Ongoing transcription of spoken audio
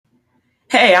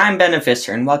Hey, I'm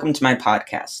Beneficiar, and welcome to my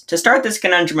podcast. To start this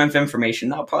conundrum of information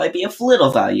that'll probably be of little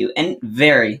value and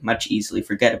very much easily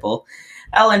forgettable,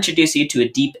 I'll introduce you to a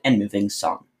deep and moving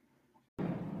song.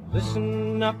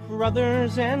 Listen up,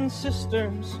 brothers and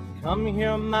sisters, come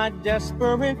hear my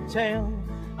desperate tale.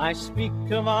 I speak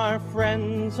of our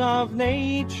friends of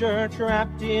nature,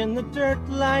 trapped in the dirt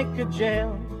like a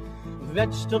jail.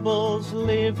 Vegetables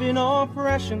live in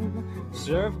oppression,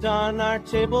 served on our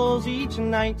tables each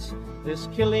night. This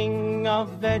killing of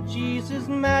veggies is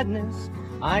madness.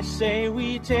 I say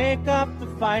we take up the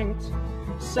fight.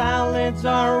 Salads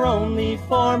are only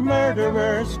for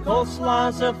murderers,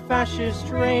 coleslaw's a fascist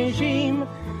regime.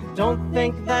 Don't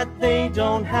think that they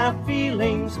don't have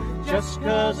feelings just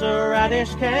 'cause a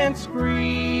radish can't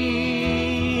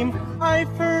scream.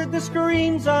 I've heard the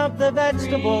screams of the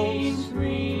vegetables,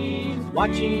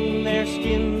 watching their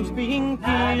skins being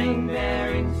peeled,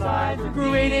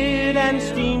 grated and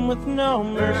steamed with no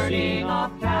mercy. How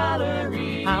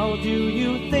do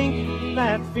you think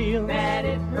that feels?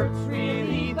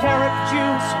 Carrot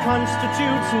juice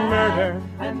constitutes murder,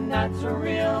 and that's a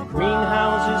real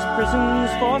greenhouses,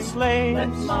 prisons for slaves.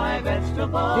 It's time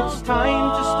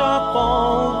to stop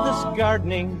all this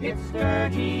gardening. It's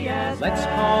dirty as let's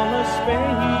call a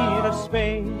spade a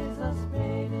spade.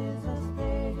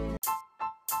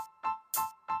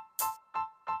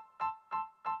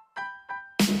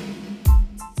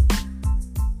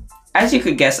 As you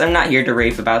could guess, I'm not here to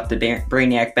rave about the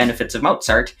brainiac benefits of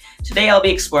Mozart. Today I'll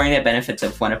be exploring the benefits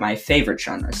of one of my favorite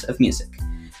genres of music,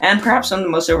 and perhaps one of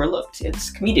the most overlooked. It's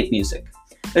comedic music.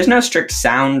 There's no strict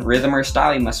sound, rhythm, or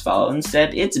style you must follow.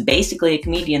 Instead, it's basically a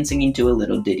comedian singing to a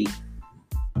little ditty.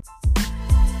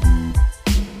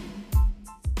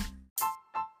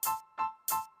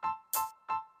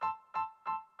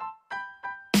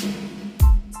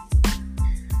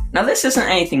 Now, this isn't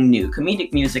anything new.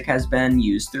 Comedic music has been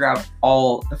used throughout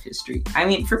all of history. I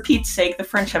mean, for Pete's sake, the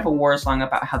French have a war song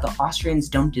about how the Austrians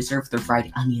don't deserve the right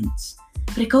onions.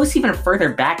 But it goes even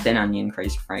further back than onion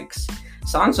crazed Franks.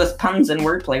 Songs with puns and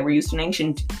wordplay were used in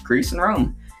ancient Greece and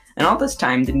Rome. And all this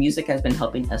time, the music has been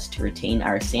helping us to retain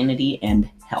our sanity and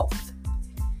health.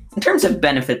 In terms of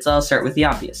benefits, I'll start with the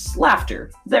obvious.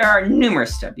 Laughter. There are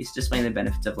numerous studies displaying the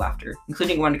benefits of laughter,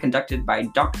 including one conducted by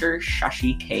Dr.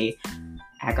 Shashi K.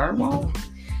 Agarwal,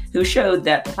 who showed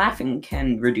that laughing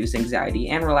can reduce anxiety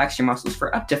and relax your muscles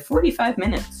for up to 45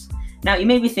 minutes. Now, you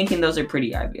may be thinking those are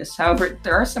pretty obvious. However,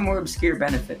 there are some more obscure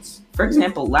benefits. For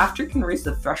example, laughter can raise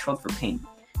the threshold for pain,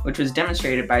 which was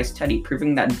demonstrated by a study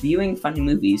proving that viewing funny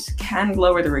movies can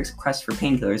lower the request for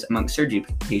painkillers among surgery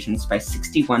patients by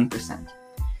 61%.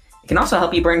 It can also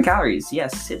help you burn calories.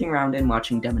 Yes, sitting around and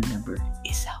watching Dumb and Dumber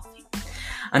is healthy.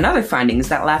 Another finding is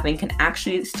that laughing can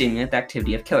actually stimulate the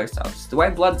activity of killer cells, the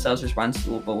white blood cells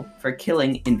responsible for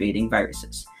killing invading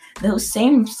viruses. Those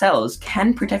same cells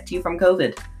can protect you from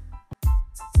COVID.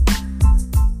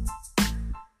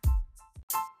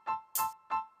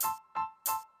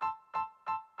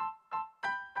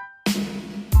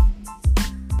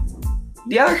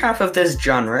 The other half of this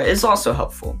genre is also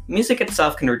helpful. Music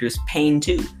itself can reduce pain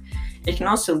too. It can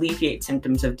also alleviate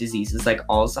symptoms of diseases like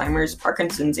Alzheimer's,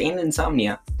 Parkinson's, and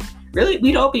insomnia. Really,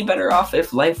 we'd all be better off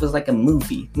if life was like a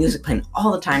movie, music playing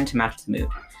all the time to match the mood.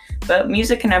 But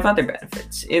music can have other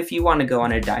benefits. If you want to go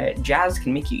on a diet, jazz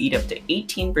can make you eat up to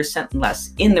 18%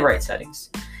 less in the right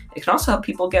settings. It can also help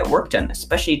people get work done,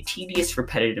 especially tedious,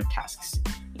 repetitive tasks.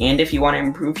 And if you want to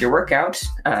improve your workout,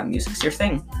 music's your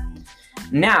thing.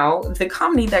 Now, the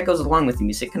comedy that goes along with the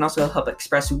music can also help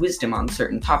express wisdom on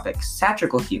certain topics.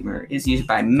 Satirical humor is used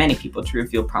by many people to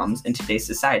reveal problems in today's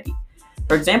society.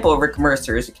 For example, Rick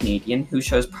Mercer is a Canadian who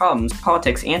shows problems,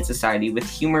 politics, and society with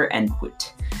humor and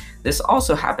wit. This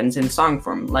also happens in song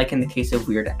form, like in the case of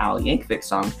Weird Al Yankovic's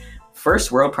song,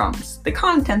 First World Problems, the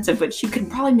contents of which you can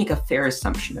probably make a fair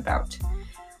assumption about.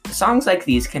 Songs like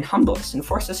these can humble us and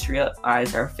force us to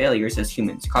realize our failures as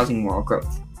humans, causing moral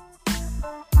growth.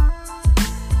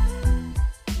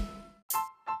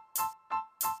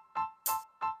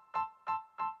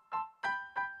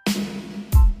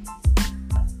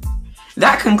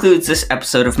 That concludes this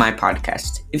episode of my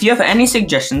podcast. If you have any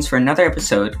suggestions for another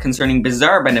episode concerning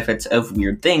bizarre benefits of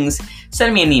weird things,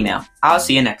 send me an email. I'll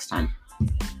see you next time.